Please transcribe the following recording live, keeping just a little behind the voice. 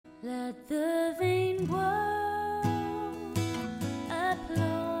Let the vain world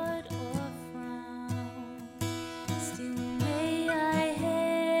applaud or frown, still may I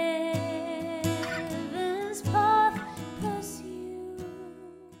heaven's path pursue.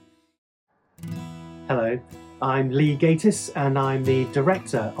 Hello, I'm Lee Gatiss and I'm the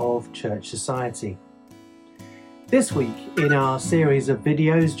Director of Church Society. This week in our series of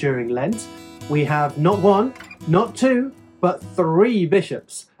videos during Lent, we have not one, not two, but three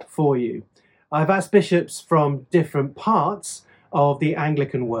bishops for you. I've asked bishops from different parts of the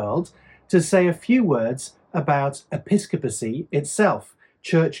Anglican world to say a few words about episcopacy itself,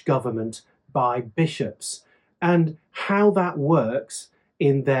 church government by bishops, and how that works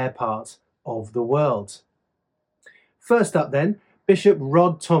in their part of the world. First up then, Bishop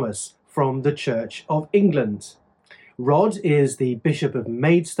Rod Thomas from the Church of England. Rod is the Bishop of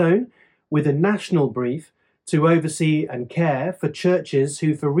Maidstone with a national brief to oversee and care for churches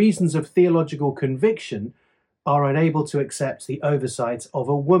who, for reasons of theological conviction, are unable to accept the oversight of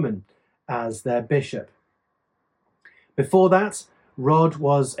a woman as their bishop. Before that, Rod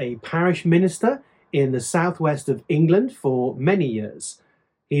was a parish minister in the southwest of England for many years.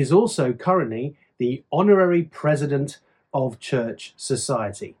 He is also currently the Honorary President of Church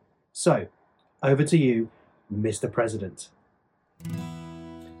Society. So, over to you, Mr. President.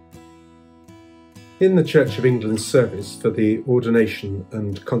 In the Church of England's service for the ordination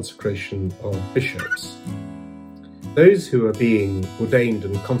and consecration of bishops, those who are being ordained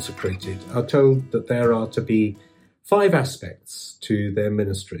and consecrated are told that there are to be 5 aspects to their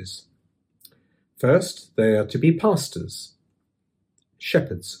ministries. First, they are to be pastors,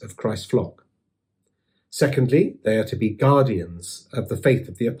 shepherds of Christ's flock. Secondly, they are to be guardians of the faith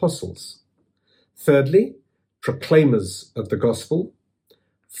of the apostles. Thirdly, proclaimers of the gospel.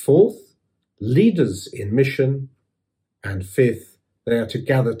 Fourth, leaders in mission. And fifth, they are to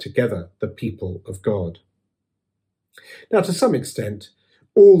gather together the people of God. Now, to some extent,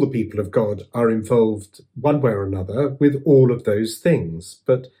 all the people of God are involved one way or another with all of those things,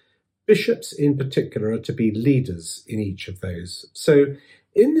 but bishops in particular are to be leaders in each of those. So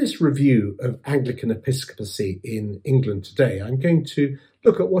in this review of Anglican episcopacy in England today, I'm going to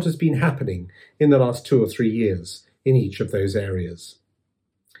look at what has been happening in the last 2 or 3 years in each of those areas.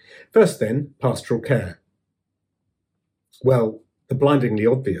 First then, pastoral care. Well, the blindingly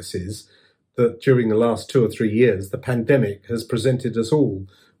obvious is that during the last 2 or 3 years, the pandemic has presented us all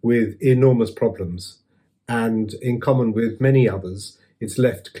with enormous problems, and in common with many others, it's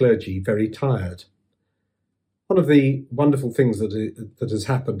left clergy very tired. One of the wonderful things that has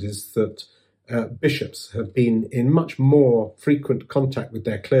happened is that bishops have been in much more frequent contact with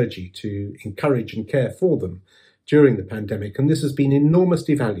their clergy to encourage and care for them during the pandemic, and this has been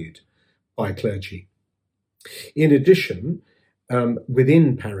enormously valued by clergy. In addition,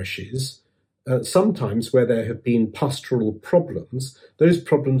 within parishes, sometimes where there have been pastoral problems, those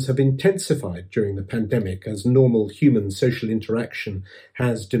problems have intensified during the pandemic as normal human social interaction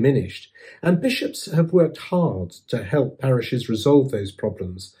has diminished. And bishops have worked hard to help parishes resolve those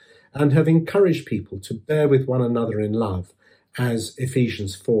problems and have encouraged people to bear with one another in love, as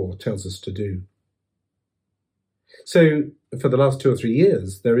Ephesians 4 tells us to do. So, for the last 2 or 3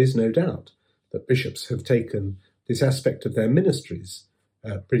 years, there is no doubt that bishops have taken this aspect of their ministries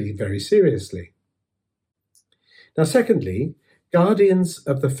very seriously. Now, secondly, guardians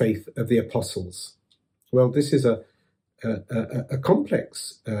of the faith of the apostles. Well, this is a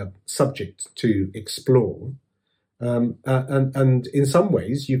complex subject to explore, and in some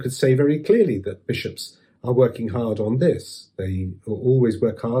ways you could say very clearly that bishops are working hard on this. They always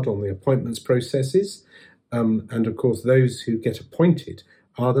work hard on the appointments processes, and of course those who get appointed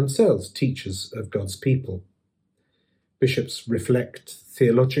are themselves teachers of God's people. Bishops reflect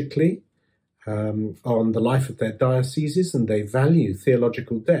theologically on the life of their dioceses, and they value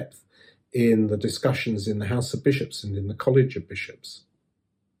theological depth in the discussions in the House of Bishops and in the College of Bishops.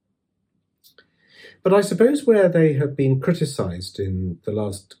 But I suppose where they have been criticised in the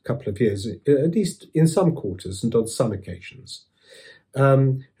last couple of years, at least in some quarters and on some occasions,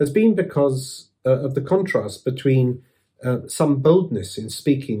 has been because of the contrast between some boldness in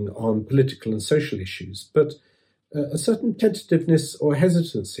speaking on political and social issues, but a certain tentativeness or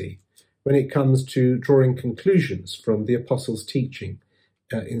hesitancy when it comes to drawing conclusions from the apostles' teaching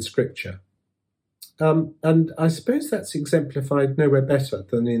in Scripture. And I suppose that's exemplified nowhere better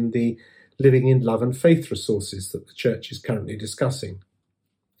than in the Living in Love and Faith resources that the Church is currently discussing.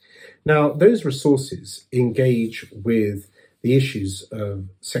 Now, those resources engage with the issues of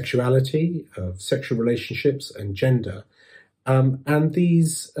sexuality, of sexual relationships and gender, and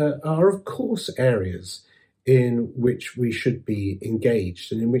these are, of course, areas in which we should be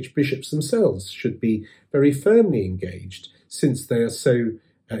engaged and in which bishops themselves should be very firmly engaged, since they are so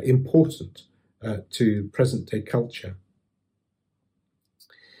important to present-day culture.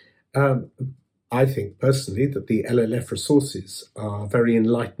 I think personally that the LLF resources are very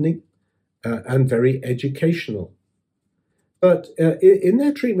enlightening and very educational. But in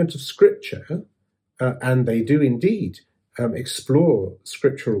their treatment of Scripture, and they do indeed explore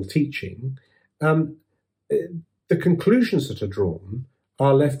scriptural teaching, the conclusions that are drawn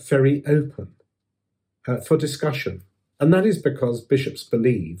are left very open for discussion. And that is because bishops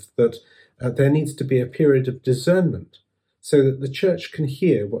believe that there needs to be a period of discernment so that the church can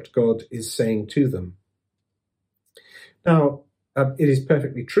hear what God is saying to them. Now, it is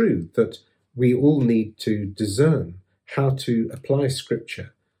perfectly true that we all need to discern how to apply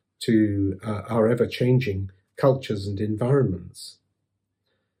Scripture to our ever-changing cultures and environments.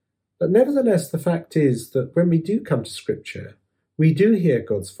 But nevertheless, the fact is that when we do come to Scripture, we do hear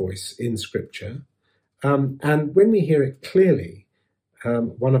God's voice in Scripture, and when we hear it clearly,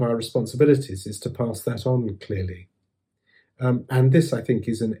 one of our responsibilities is to pass that on clearly. And this, I think,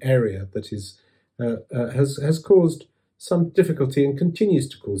 is an area that has caused some difficulty and continues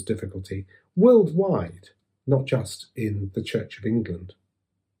to cause difficulty worldwide, not just in the Church of England.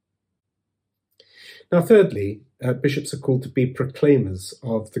 Now, thirdly, bishops are called to be proclaimers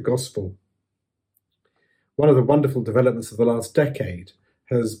of the gospel. One of the wonderful developments of the last decade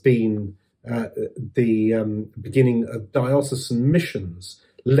has been the beginning of diocesan missions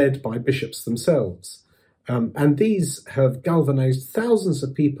led by bishops themselves. And these have galvanized thousands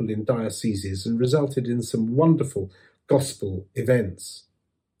of people in dioceses and resulted in some wonderful gospel events.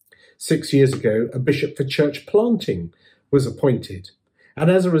 6 years ago, a bishop for church planting was appointed. And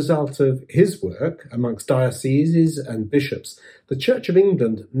as a result of his work amongst dioceses and bishops, the Church of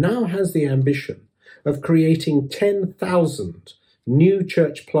England now has the ambition of creating 10,000 new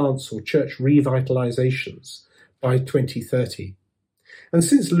church plants or church revitalizations by 2030. And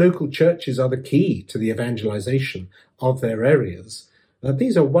since local churches are the key to the evangelization of their areas,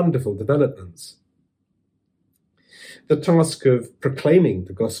 these are wonderful developments. The task of proclaiming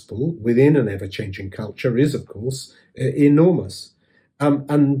the gospel within an ever-changing culture is, of course, enormous.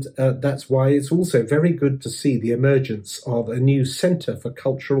 And that's why it's also very good to see the emergence of a new Centre for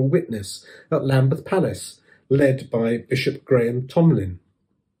Cultural Witness at Lambeth Palace, led by Bishop Graham Tomlin.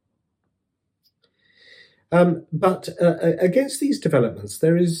 But against these developments,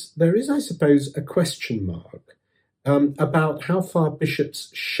 there is, I suppose, a question mark about how far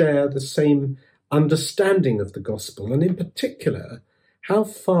bishops share the same understanding of the gospel, and in particular, how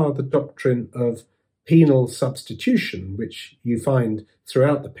far the doctrine of penal substitution, which you find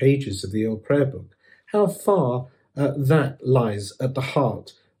throughout the pages of the Old Prayer Book, how far that lies at the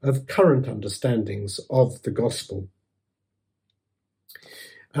heart of current understandings of the gospel.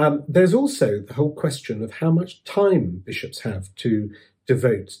 There's also the whole question of how much time bishops have to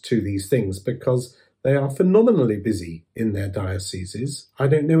devote to these things, because they are phenomenally busy in their dioceses. I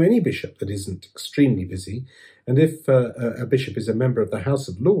don't know any bishop that isn't extremely busy. And if a bishop is a member of the House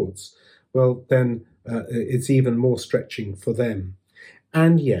of Lords, well, then it's even more stretching for them.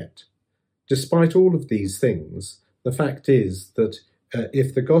 And yet, despite all of these things, the fact is that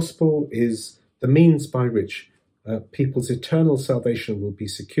if the gospel is the means by which people's eternal salvation will be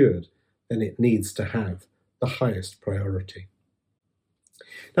secured, then it needs to have the highest priority.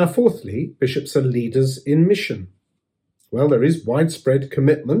 Now, fourthly, bishops are leaders in mission. Well, there is widespread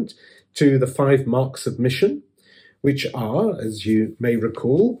commitment to the 5 marks of mission, which are, as you may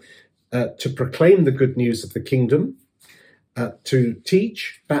recall, to proclaim the good news of the kingdom, to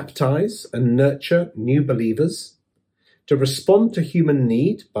teach, baptize, and nurture new believers, to respond to human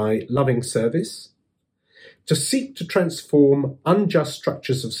need by loving service, to seek to transform unjust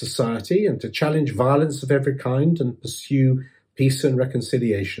structures of society and to challenge violence of every kind and pursue peace and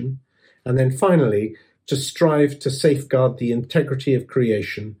reconciliation, and then finally, to strive to safeguard the integrity of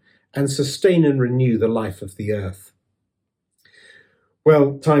creation and sustain and renew the life of the earth.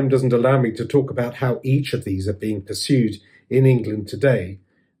 Well, time doesn't allow me to talk about how each of these are being pursued in England today,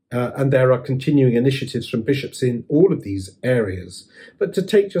 and there are continuing initiatives from bishops in all of these areas. But to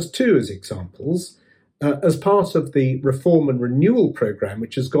take just 2 as examples, as part of the Reform and Renewal programme,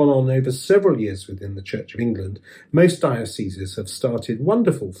 which has gone on over several years within the Church of England, most dioceses have started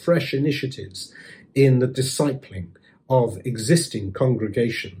wonderful, fresh initiatives in the discipling of existing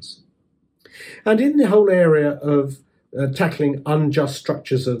congregations. And in the whole area of tackling unjust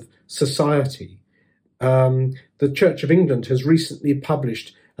structures of society, the Church of England has recently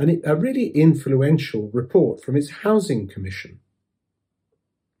published a really influential report from its Housing Commission.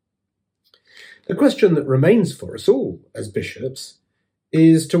 The question that remains for us all as bishops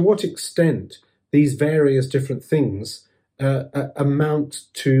is to what extent these various different things amount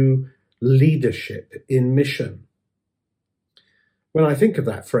to leadership in mission. When I think of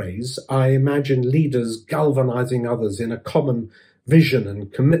that phrase, I imagine leaders galvanizing others in a common vision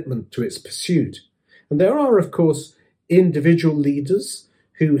and commitment to its pursuit. And there are, of course, individual leaders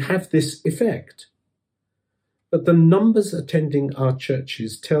who have this effect. But the numbers attending our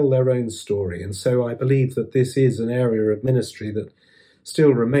churches tell their own story, and so I believe that this is an area of ministry that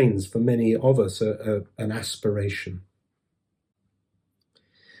still remains for many of us an aspiration.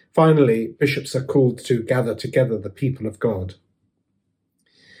 Finally, bishops are called to gather together the people of God.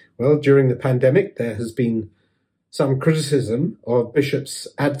 Well, during the pandemic, there has been some criticism of bishops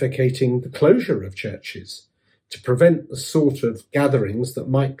advocating the closure of churches to prevent the sort of gatherings that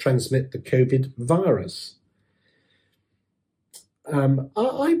might transmit the COVID virus.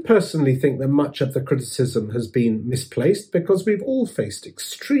 I personally think that much of the criticism has been misplaced because we've all faced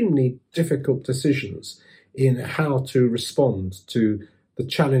extremely difficult decisions in how to respond to the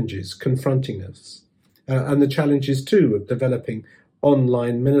challenges confronting us and the challenges too of developing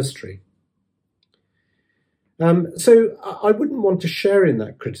online ministry. So I wouldn't want to share in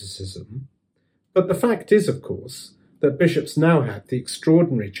that criticism, but the fact is, of course, that bishops now have the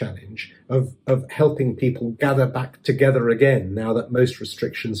extraordinary challenge of helping people gather back together again now that most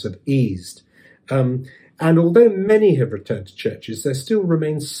restrictions have eased. And although many have returned to churches, there still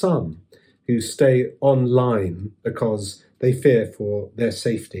remains some who stay online because they fear for their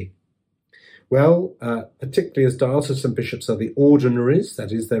safety. Well, particularly as diocesan bishops are the ordinaries,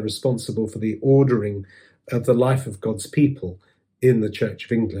 that is, they're responsible for the ordering of the life of God's people in the Church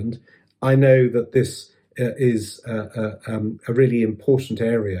of England, I know that this is a really important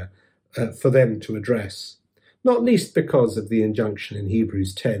area for them to address, not least because of the injunction in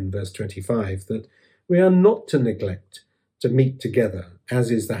Hebrews 10, verse 25, that we are not to neglect to meet together,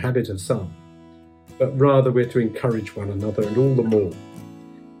 as is the habit of some, but rather we're to encourage one another, and all the more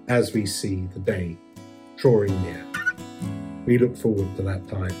as we see the day drawing near. We look forward to that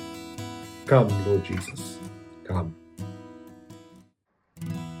time. Come, Lord Jesus, come.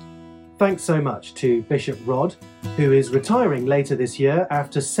 Thanks so much to Bishop Rod, who is retiring later this year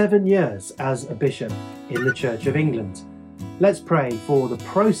after 7 years as a bishop in the Church of England. Let's pray for the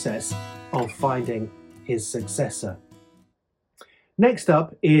process of finding his successor. Next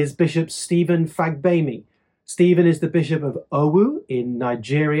up is Bishop Stephen Fagbemi. Stephen is the Bishop of Owu in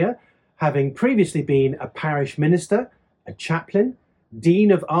Nigeria, having previously been a parish minister, a chaplain, Dean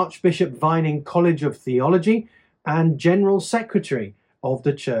of Archbishop Vining College of Theology, and General Secretary of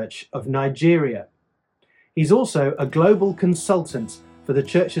the Church of Nigeria. He's also a global consultant for the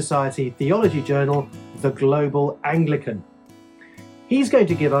Church Society theology journal, The Global Anglican. He's going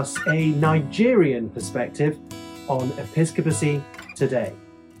to give us a Nigerian perspective on episcopacy today.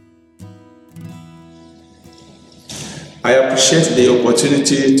 I appreciate the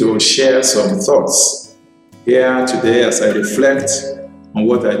opportunity to share some thoughts here today as I reflect on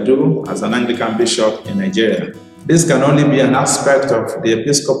what I do as an Anglican bishop in Nigeria. This can only be an aspect of the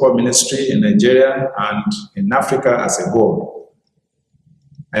episcopal ministry in Nigeria and in Africa as a whole.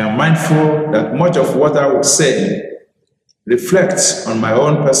 I am mindful that much of what I would say reflects on my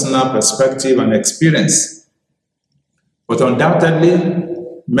own personal perspective and experience. But undoubtedly,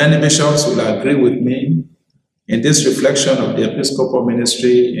 many bishops will agree with me in this reflection of the episcopal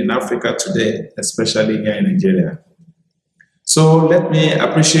ministry in Africa today, especially here in Nigeria. So let me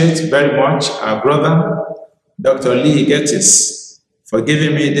appreciate very much our brother, Dr. Lee Gettys, for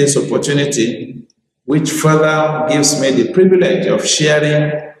giving me this opportunity, which further gives me the privilege of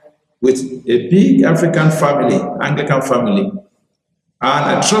sharing with a big African family, Anglican family. And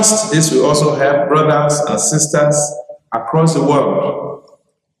I trust this will also help brothers and sisters across the world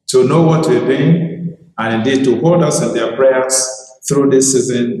to know what we're doing and indeed to hold us in their prayers through this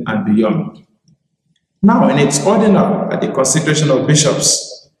season and beyond. Now, in its ordinal at the consecration of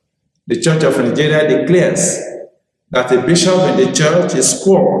bishops, the Church of Nigeria declares that a bishop in the church is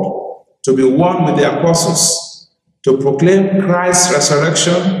called to be one with the apostles, to proclaim Christ's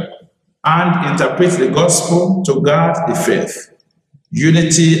resurrection and interpret the gospel, to guard the faith,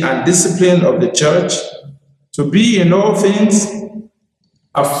 unity and discipline of the church, to be in all things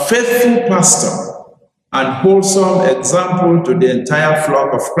a faithful pastor and wholesome example to the entire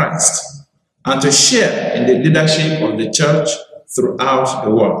flock of Christ, and to share in the leadership of the church throughout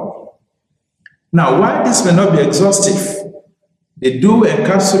the world. Now, while this may not be exhaustive, they do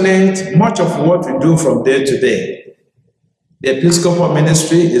encapsulate much of what we do from day to day. The episcopal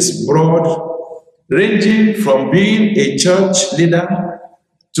ministry is broad, ranging from being a church leader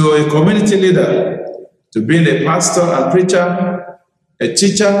to a community leader, to being a pastor and preacher, a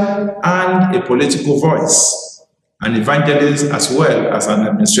teacher, and a political voice, an evangelist as well as an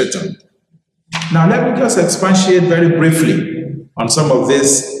administrator. Now let me just expatiate very briefly on some of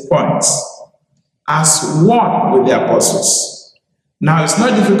these points. As one with the apostles. Now it's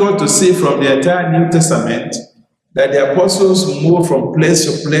not difficult to see from the entire New Testament that the apostles moved from place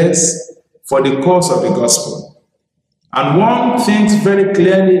to place for the cause of the gospel. And one thinks very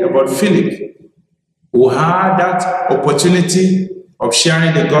clearly about Philip, who had that opportunity of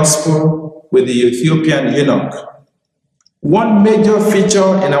sharing the gospel with the Ethiopian eunuch. One major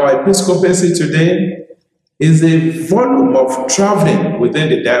feature in our episcopacy today is the volume of traveling within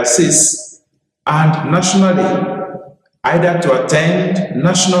the diocese and nationally, either to attend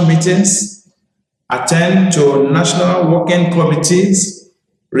national meetings, attend to national working committees,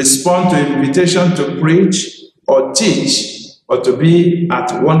 respond to invitation to preach or teach, or to be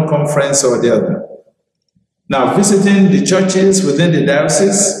at one conference or the other. Now, visiting the churches within the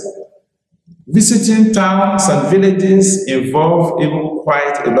diocese, visiting towns and villages involve even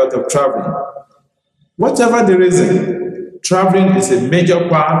quite a lot of traveling. Whatever the reason, traveling is a major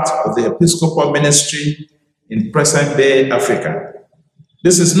part of the episcopal ministry in present-day Africa.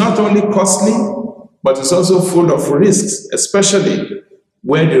 This is not only costly, but it's also full of risks, especially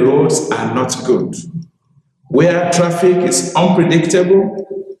where the roads are not good, where traffic is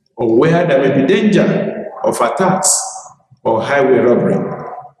unpredictable, or where there may be danger of attacks or highway robbery.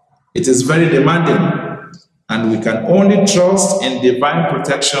 It is very demanding, and we can only trust in divine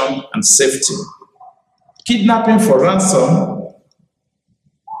protection and safety. Kidnapping for ransom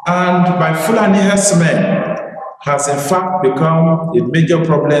and by Fulani herdsmen has in fact become a major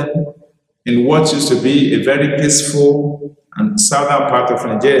problem in what used to be a very peaceful and southern part of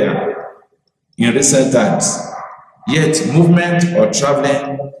Nigeria in recent times. Yet movement or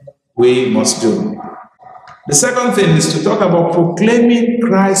traveling we must do. The second thing is to talk about proclaiming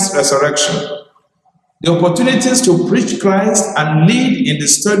Christ's resurrection. The opportunities to preach Christ and lead in the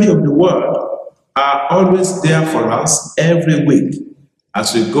study of the word are always there for us every week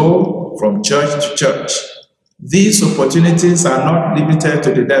as we go from church to church. These opportunities are not limited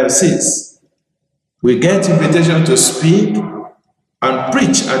to the diocese. We get invitation to speak and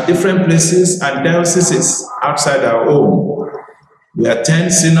preach at different places and dioceses outside our own. We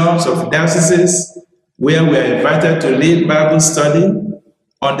attend synods of dioceses where we are invited to lead Bible study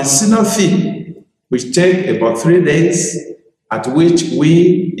on the synod theme, which take about 3 days, at which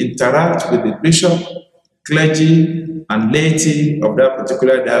we interact with the bishop, clergy, and laity of that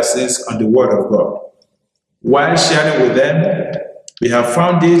particular diocese on the Word of God. While sharing with them, we have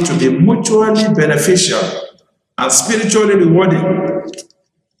found it to be mutually beneficial and spiritually rewarding.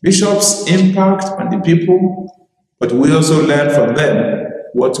 Bishops impact on the people, but we also learn from them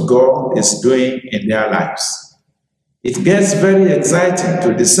what God is doing in their lives. It gets very exciting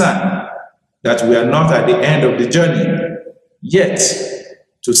to discern that we are not at the end of the journey, yet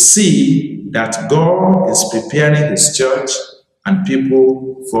to see that God is preparing His church and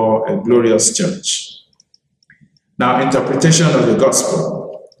people for a glorious church. Now, interpretation of the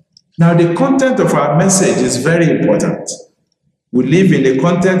gospel. Now, the content of our message is very important. We live in a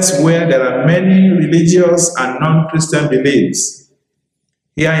context where there are many religious and non-Christian beliefs.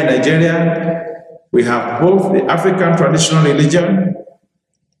 Here in Nigeria, we have both the African traditional religion,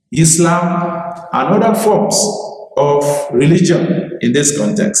 Islam, and other forms of religion in this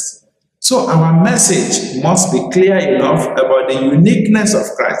context. So our message must be clear enough about the uniqueness of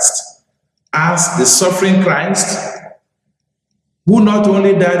Christ as the suffering Christ who not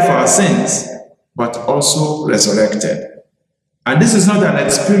only died for our sins, but also resurrected. And this is not an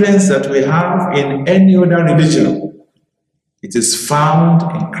experience that we have in any other religion. It is found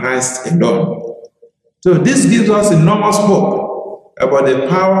in Christ alone. So this gives us enormous hope about the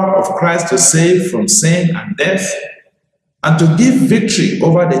power of Christ to save from sin and death and to give victory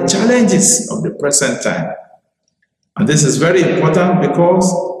over the challenges of the present time. And this is very important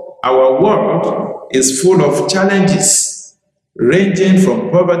because our world is full of challenges ranging from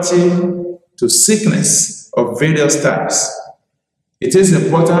poverty to sickness of various types. It is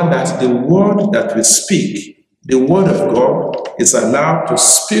important that the word that we speak, the word of God, is allowed to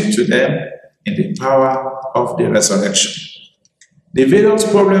speak to them in the power of the resurrection. The various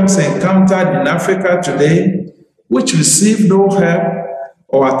problems encountered in Africa today, which receive no help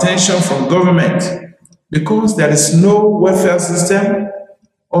or attention from government because there is no welfare system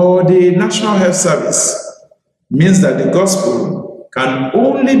or the National Health Service, means that the gospel can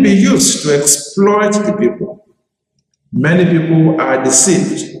only be used to exploit the people. Many people are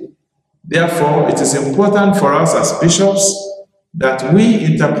deceived. Therefore, it is important for us as bishops that we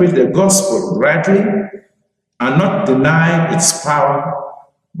interpret the gospel rightly and not deny its power,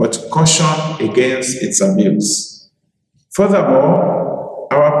 but caution against its abuse. Furthermore,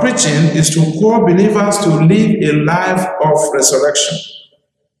 our preaching is to call believers to live a life of resurrection,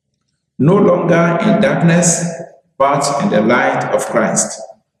 no longer in darkness, but in the light of Christ.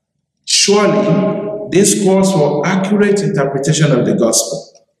 Surely, this calls for accurate interpretation of the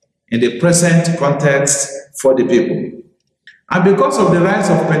gospel in the present context for the people. And because of the rise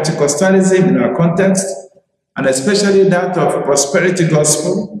of Pentecostalism in our context, and especially that of prosperity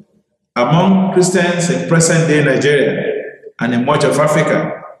gospel among Christians in present-day Nigeria and in much of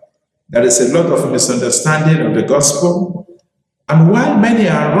Africa, there is a lot of misunderstanding of the gospel. And while many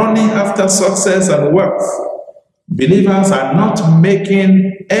are running after success and wealth, believers are not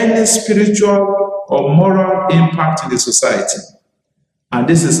making any spiritual or moral impact in the society. And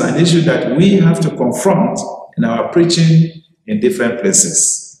this is an issue that we have to confront in our preaching in different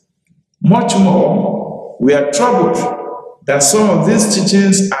places. Much more, we are troubled that some of these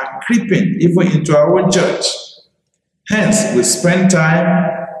teachings are creeping even into our own church. Hence, we spend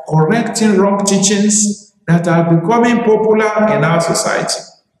time correcting wrong teachings that are becoming popular in our society.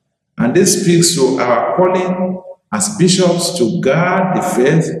 And this speaks to our calling as bishops to guard the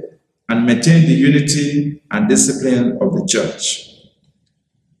faith and maintain the unity and discipline of the church.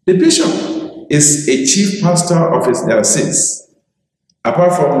 The bishop is a chief pastor of his diocese.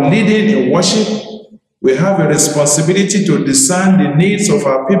 Apart from leading in worship, we have a responsibility to discern the needs of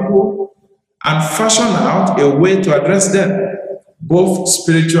our people and fashion out a way to address them, both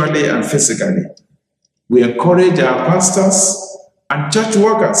spiritually and physically. We encourage our pastors and church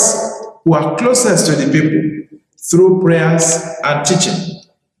workers who are closest to the people through prayers and teaching.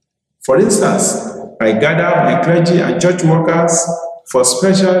 For instance, I gather my clergy and church workers for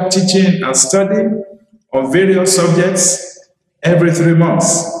special teaching and study on various subjects every 3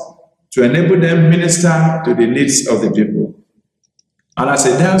 months to enable them minister to the needs of the people. And as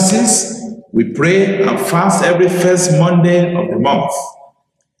a diocese, we pray and fast every first Monday of the month.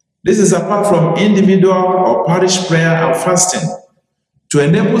 This is apart from individual or parish prayer and fasting to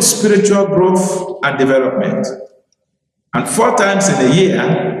enable spiritual growth and development. And 4 times in a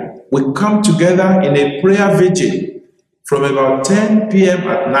year, we come together in a prayer vigil from about 10 p.m.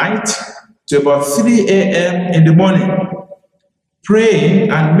 at night to about 3 a.m. in the morning, praying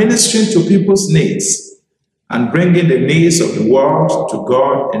and ministering to people's needs and bringing the needs of the world to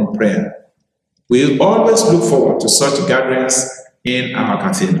God in prayer. We always look forward to such gatherings in our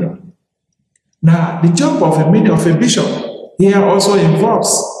cathedral. Now, the job of a bishop here also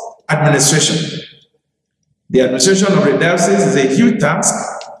involves administration. The administration of the diocese is a huge task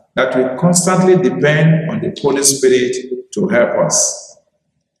that we constantly depend on the Holy Spirit to help us.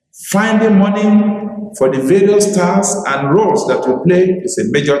 Finding money for the various tasks and roles that we play is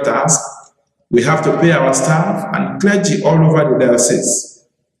a major task. We have to pay our staff and clergy all over the diocese.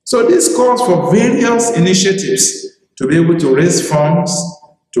 So this calls for various initiatives to be able to raise funds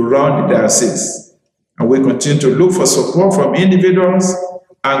to run the diocese. And we continue to look for support from individuals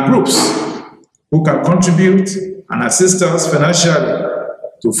and groups who can contribute and assist us financially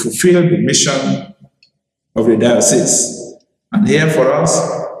to fulfill the mission of the diocese. And here for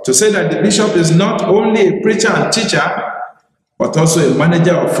us to say that the bishop is not only a preacher and teacher, but also a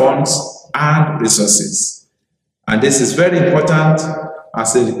manager of funds and resources. And this is very important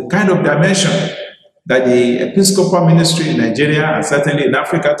as a kind of dimension that the Episcopal ministry in Nigeria and certainly in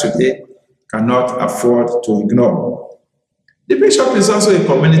Africa today cannot afford to ignore. The bishop is also a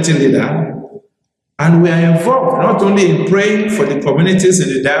community leader, and we are involved not only in praying for the communities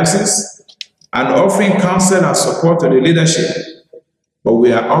in the diocese and offering counsel and support to the leadership, but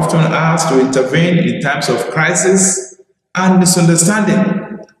we are often asked to intervene in times of crisis and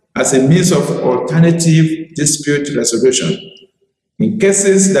misunderstanding as a means of alternative dispute resolution in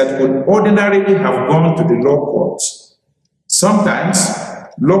cases that would ordinarily have gone to the law courts. Sometimes,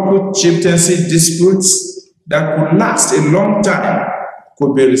 local chieftaincy disputes that could last a long time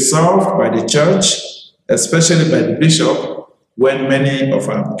could be resolved by the church, especially by the bishop, when many of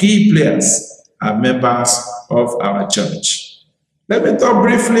our key players are members of our church. Let me talk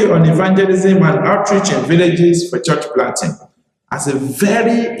briefly on evangelism and outreach in villages for church planting as a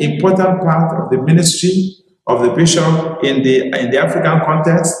very important part of the ministry of the bishop in the African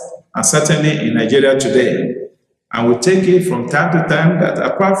context and certainly in Nigeria today. And we take it from time to time that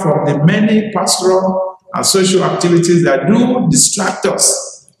apart from the many pastoral and social activities that do distract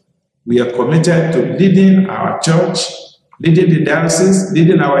us, we are committed to leading our church, leading the diocese,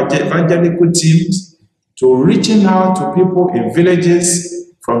 leading our evangelical teams, to reaching out to people in villages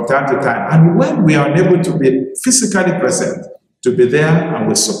from time to time. And when we are unable to be physically present, to be there, and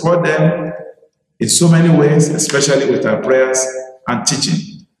we support them in so many ways, especially with our prayers and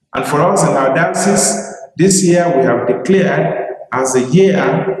teaching. And for us in our diocese, this year we have declared as a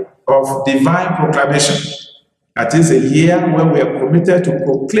year of divine proclamation. That is a year where we are committed to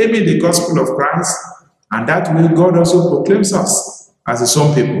proclaiming the gospel of Christ, and that way God also proclaims us as his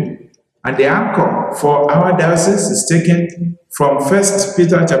own people. And the anchor for our diocese is taken from 1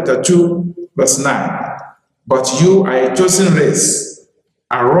 Peter chapter 2, verse 9. But you are a chosen race,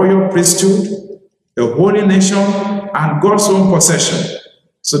 a royal priesthood, a holy nation, and God's own possession,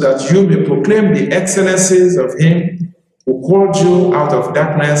 so that you may proclaim the excellencies of him who called you out of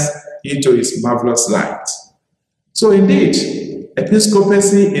darkness into his marvelous light. So indeed,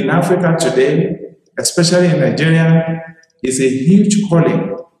 episcopacy in Africa today, especially in Nigeria, is a huge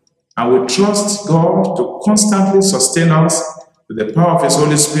calling, and we trust God to constantly sustain us with the power of his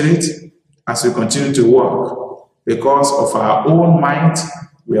Holy Spirit as we continue to work. Because of our own might,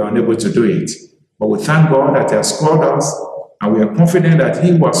 we are unable to do it. But we thank God that he has called us, and we are confident that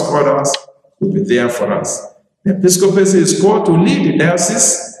he who has called us will be there for us. The episcopacy is called to lead the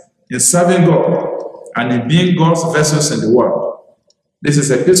diocese in serving God and in being God's vessels in the world. This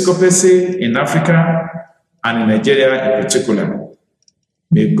is episcopacy in Africa and in Nigeria in particular.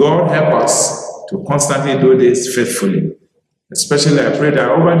 May God help us to constantly do this faithfully. Especially I pray that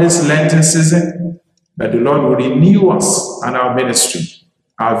over this Lenten season, that the Lord will renew us and our ministry,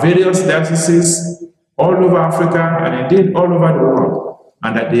 our various dioceses all over Africa and indeed all over the world,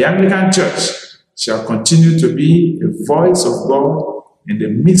 and that the Anglican Church shall continue to be a voice of God in the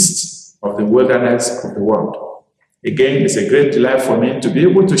midst of the wilderness of the world. Again, it's a great delight for me to be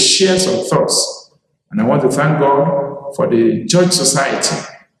able to share some thoughts, and I want to thank God for the Church Society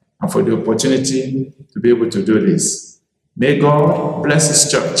and for the opportunity to be able to do this. May God bless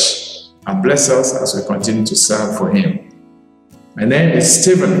his church and bless us as we continue to serve for him. My name is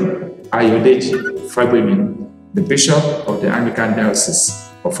Stephen Ayodeji Fagbemi, the Bishop of the Anglican Diocese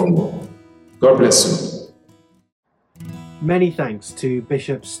of Owo. God bless you. Many thanks to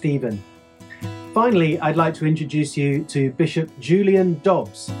Bishop Stephen. Finally, I'd like to introduce you to Bishop Julian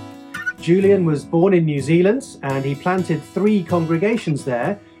Dobbs. Julian was born in New Zealand, and he planted 3 congregations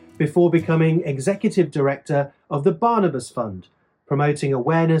there before becoming Executive Director of the Barnabas Fund, promoting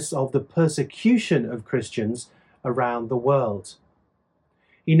awareness of the persecution of Christians around the world.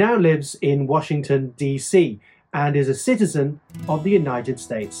 He now lives in Washington, D.C., and is a citizen of the United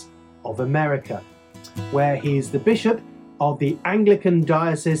States of America, where he is the Bishop of the Anglican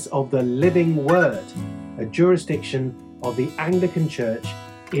Diocese of the Living Word, a jurisdiction of the Anglican Church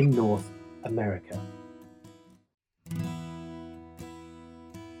in North America.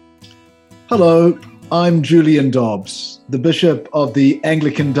 Hello, I'm Julian Dobbs, the Bishop of the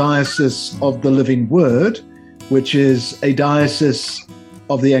Anglican Diocese of the Living Word, which is a diocese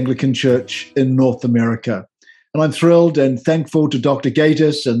of the Anglican Church in North America. And I'm thrilled and thankful to Dr.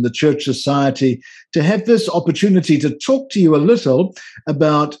 Gatiss and the Church Society to have this opportunity to talk to you a little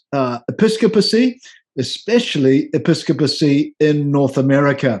about episcopacy, especially episcopacy in North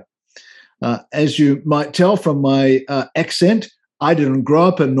America. As you might tell from my accent, I didn't grow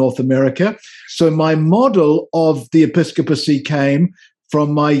up in North America, so my model of the episcopacy came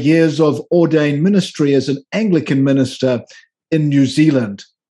from my years of ordained ministry as an Anglican minister in New Zealand,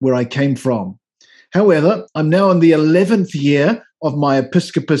 where I came from. However, I'm now in the 11th year of my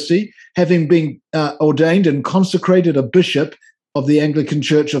episcopacy, having been ordained and consecrated a bishop of the Anglican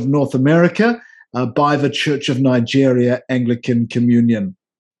Church of North America by the Church of Nigeria Anglican Communion.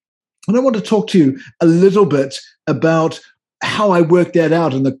 And I want to talk to you a little bit about how I worked that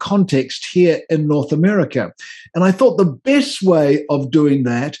out in the context here in North America. And I thought the best way of doing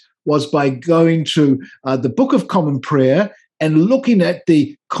that was by going to the Book of Common Prayer and looking at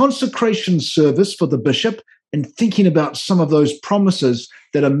the consecration service for the bishop and thinking about some of those promises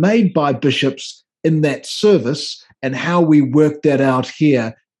that are made by bishops in that service and how we work that out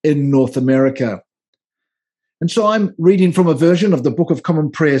here in North America. And so I'm reading from a version of the Book of Common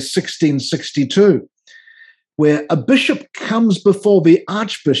Prayer 1662, where a bishop comes before the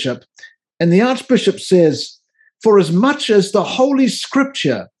archbishop, and the archbishop says, "For as much as the Holy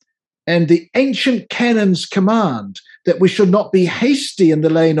Scripture and the ancient canons command that we should not be hasty in the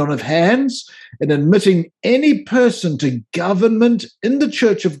laying on of hands and admitting any person to government in the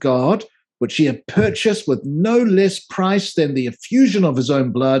Church of God, which he had purchased with no less price than the effusion of his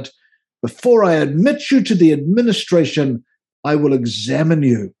own blood, before I admit you to the administration, I will examine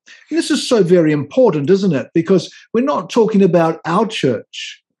you." And this is so very important, isn't it? Because we're not talking about our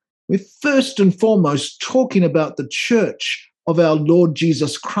church. We're first and foremost talking about the church of our Lord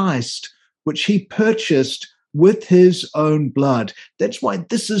Jesus Christ, which he purchased with his own blood. That's why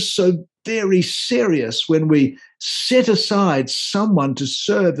this is so very serious when we set aside someone to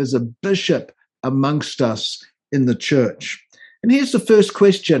serve as a bishop amongst us in the church. And here's the first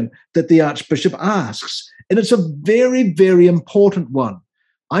question that the Archbishop asks, and it's a very, very important one.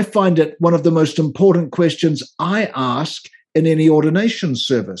 I find it one of the most important questions I ask in any ordination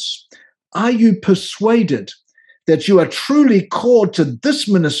service. Are you persuaded that you are truly called to this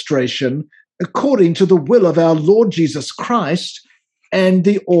ministration according to the will of our Lord Jesus Christ and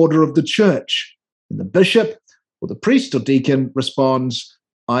the order of the church? And the bishop or the priest or deacon responds,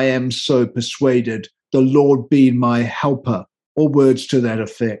 I am so persuaded, the Lord being my helper, or words to that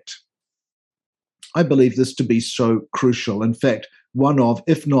effect. I believe this to be so crucial. In fact, one of,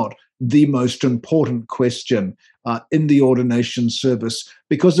 if not the most important question in the ordination service,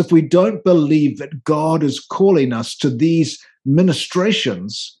 because if we don't believe that God is calling us to these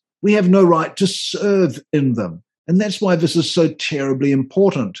ministrations, we have no right to serve in them. And that's why this is so terribly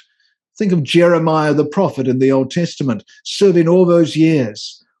important. Think of Jeremiah the prophet in the Old Testament, serving all those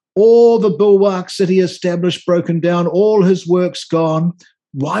years, all the bulwarks that he established broken down, all his works gone.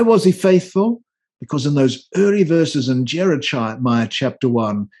 Why was he faithful? Because in those early verses in Jeremiah chapter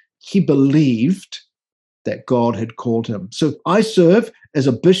 1, he believed that God had called him. So I serve as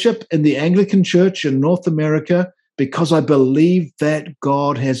a bishop in the Anglican Church in North America because I believe that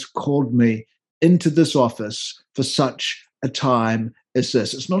God has called me into this office for such a time as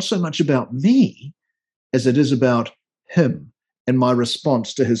this. It's not so much about me as it is about him and my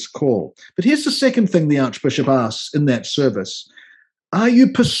response to his call. But here's the second thing the Archbishop asks in that service. Are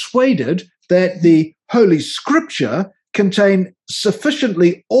you persuaded that the Holy Scripture contain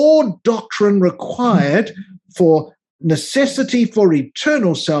sufficiently all doctrine required for necessity for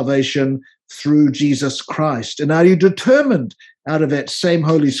eternal salvation through Jesus Christ? And are you determined out of that same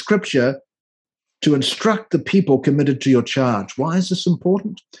Holy Scripture to instruct the people committed to your charge? Why is this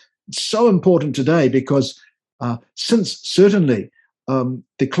important? It's so important today because since certainly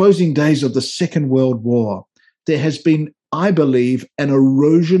the closing days of the Second World War, there has been, I believe, an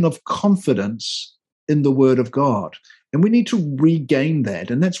erosion of confidence in the Word of God. And we need to regain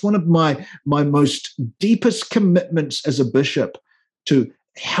that. And that's one of my most deepest commitments as a bishop, to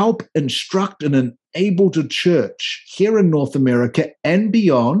help instruct and enable the church here in North America and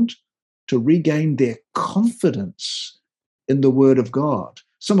beyond to regain their confidence in the Word of God.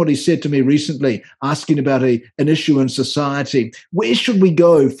 Somebody said to me recently, asking about an issue in society, where should we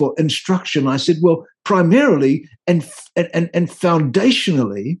go for instruction? I said, well, primarily and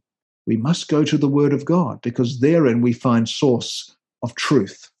foundationally, we must go to the Word of God, because therein we find source of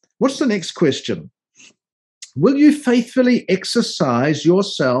truth. What's the next question? Will you faithfully exercise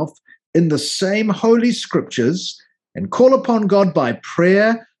yourself in the same Holy Scriptures and call upon God by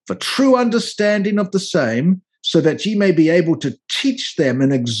prayer for true understanding of the same, so that ye may be able to teach them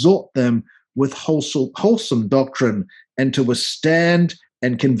and exhort them with wholesome doctrine, and to withstand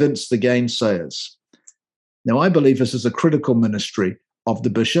and convince the gainsayers? Now, I believe this is a critical ministry of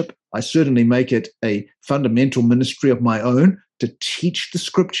the bishop. I certainly make it a fundamental ministry of my own to teach the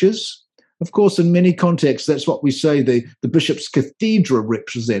Scriptures. Of course, in many contexts, that's what we say the bishop's cathedra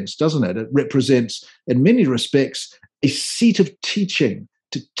represents, doesn't it? It represents, in many respects, a seat of teaching,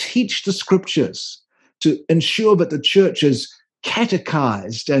 to teach the Scriptures, to ensure that the church is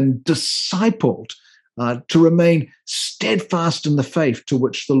catechized and discipled, to remain steadfast in the faith to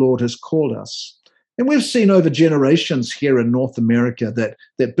which the Lord has called us. And we've seen over generations here in North America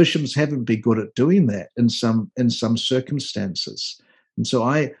that bishops haven't been good at doing that in some circumstances. And so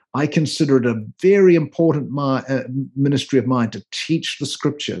I consider it a very important ministry of mine to teach the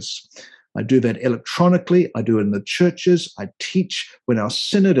Scriptures. I do that electronically. I do it in the churches. I teach when our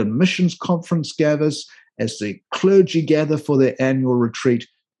synod and missions conference gathers, as the clergy gather for their annual retreat.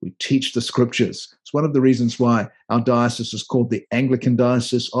 We teach the Scriptures. It's one of the reasons why our diocese is called the Anglican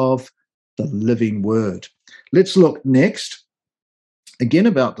Diocese of the Living Word. Let's look next, again,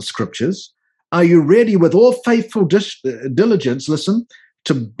 about the Scriptures. Are you ready with all faithful diligence, listen,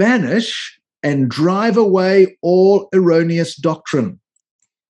 to banish and drive away all erroneous doctrine?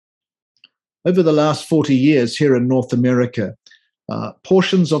 Over the last 40 years here in North America,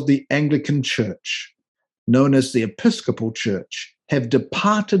 portions of the Anglican Church, known as the Episcopal Church, have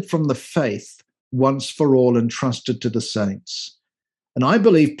departed from the faith once for all entrusted to the saints. And I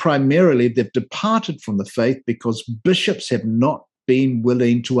believe primarily they've departed from the faith because bishops have not been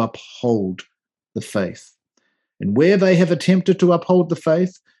willing to uphold the faith. And where they have attempted to uphold the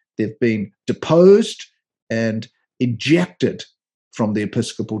faith, they've been deposed and ejected from the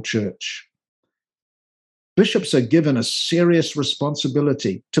Episcopal Church. bishops are given a serious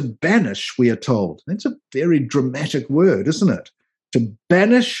responsibility to banish, we are told. That's a very dramatic word, isn't it? To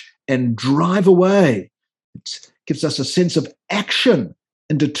banish and drive away. It gives us a sense of action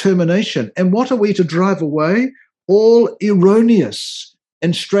and determination. And what are we to drive away? All erroneous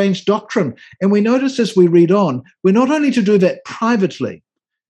and strange doctrine. And we notice as we read on, we're not only to do that privately,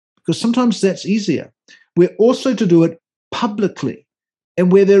 because sometimes that's easier. We're also to do it publicly.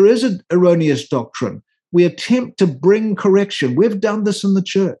 And where there is an erroneous doctrine, we attempt to bring correction. We've done this in the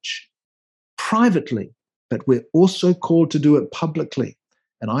church privately, but we're also called to do it publicly.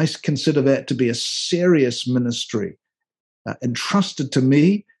 And I consider that to be a serious ministry entrusted to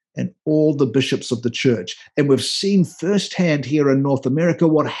me and all the bishops of the church. And we've seen firsthand here in North America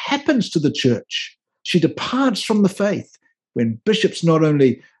what happens to the church. She departs from the faith when bishops not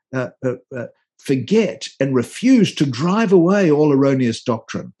only forget and refuse to drive away all erroneous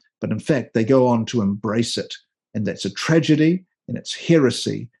doctrine, but in fact, they go on to embrace it. And that's a tragedy, and it's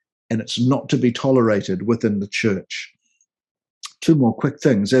heresy, and it's not to be tolerated within the church. Two more quick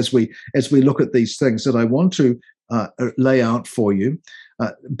things as we look at these things that I want to lay out for you.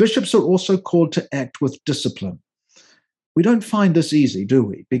 Bishops are also called to act with discipline. We don't find this easy, do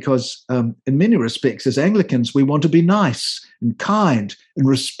we? Because in many respects, as Anglicans, we want to be nice and kind and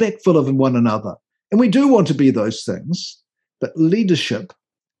respectful of one another. And we do want to be those things. But leadership,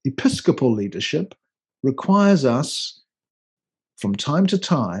 episcopal leadership, requires us from time to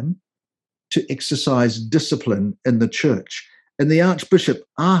time to exercise discipline in the church. And the archbishop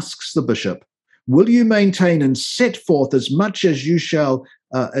asks the bishop, will you maintain and set forth as much as you shall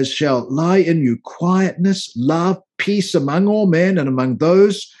lie in you quietness, love, peace among all men and among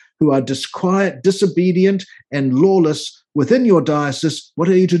those who are disquiet, disobedient, and lawless within your diocese? What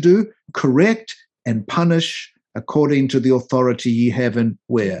are you to do? Correct and punish according to the authority ye have in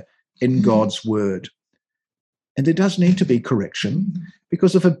where? In God's word. And there does need to be correction,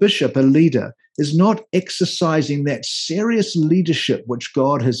 because if a bishop, a leader, is not exercising that serious leadership which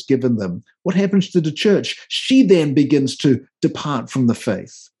God has given them, what happens to the church? She then begins to depart from the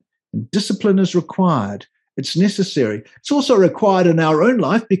faith. And discipline is required. It's necessary. It's also required in our own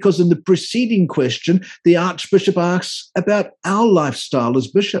life, because in the preceding question, the archbishop asks about our lifestyle as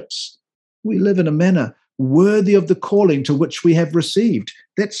bishops. We live in a manner worthy of the calling to which we have received.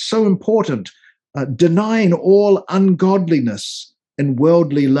 That's so important. Denying all ungodliness and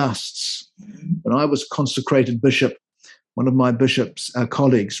worldly lusts. When I was consecrated bishop, one of my bishop's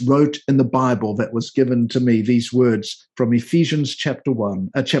colleagues wrote in the Bible that was given to me these words from Ephesians chapter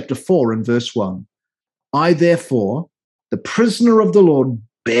 4 and verse 1. I, therefore, the prisoner of the Lord,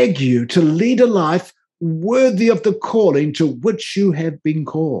 beg you to lead a life worthy of the calling to which you have been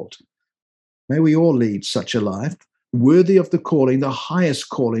called. May we all lead such a life, worthy of the calling, the highest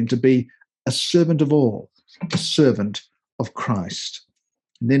calling, to be a servant of all, a servant of Christ.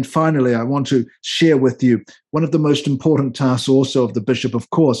 And then finally, I want to share with you one of the most important tasks also of the bishop, of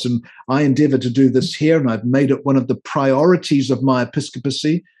course, and I endeavor to do this here, and I've made it one of the priorities of my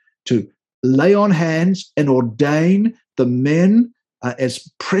episcopacy to lay on hands and ordain the men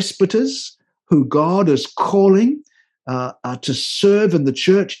as presbyters who God is calling to serve in the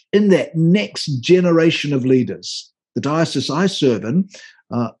church in that next generation of leaders. The diocese I serve in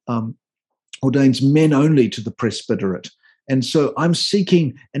ordains men only to the presbyterate. And so I'm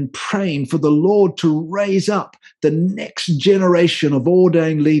seeking and praying for the Lord to raise up the next generation of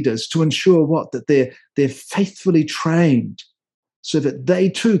ordained leaders to ensure that they're faithfully trained so that they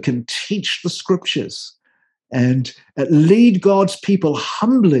too can teach the scriptures and lead God's people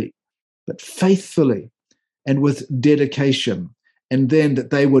humbly, but faithfully and with dedication. And then that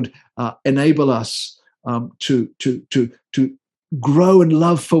they would enable us to grow in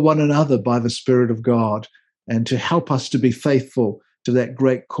love for one another by the Spirit of God, and to help us to be faithful to that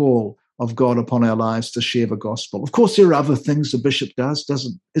great call of God upon our lives to share the gospel. Of course, there are other things the bishop does,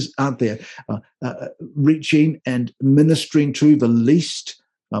 aren't there? Reaching and ministering to the least,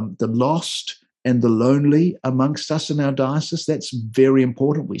 the lost, and the lonely amongst us in our diocese. That's very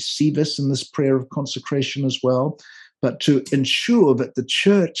important. We see this in this prayer of consecration as well. But to ensure that the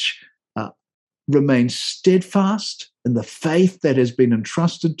church remains steadfast in the faith that has been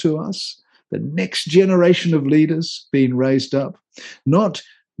entrusted to us, the next generation of leaders being raised up, not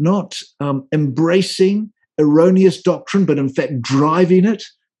embracing erroneous doctrine, but in fact driving it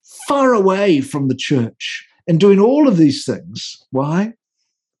far away from the church, and doing all of these things. Why?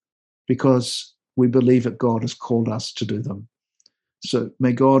 Because we believe that God has called us to do them. So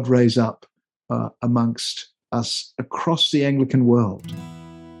may God raise up amongst us across the Anglican world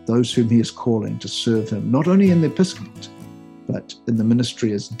those whom he is calling to serve him, not only in the episcopate, but in the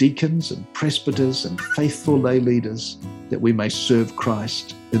ministry as deacons and presbyters and faithful lay leaders, that we may serve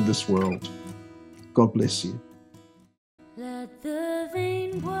Christ in this world. God bless you.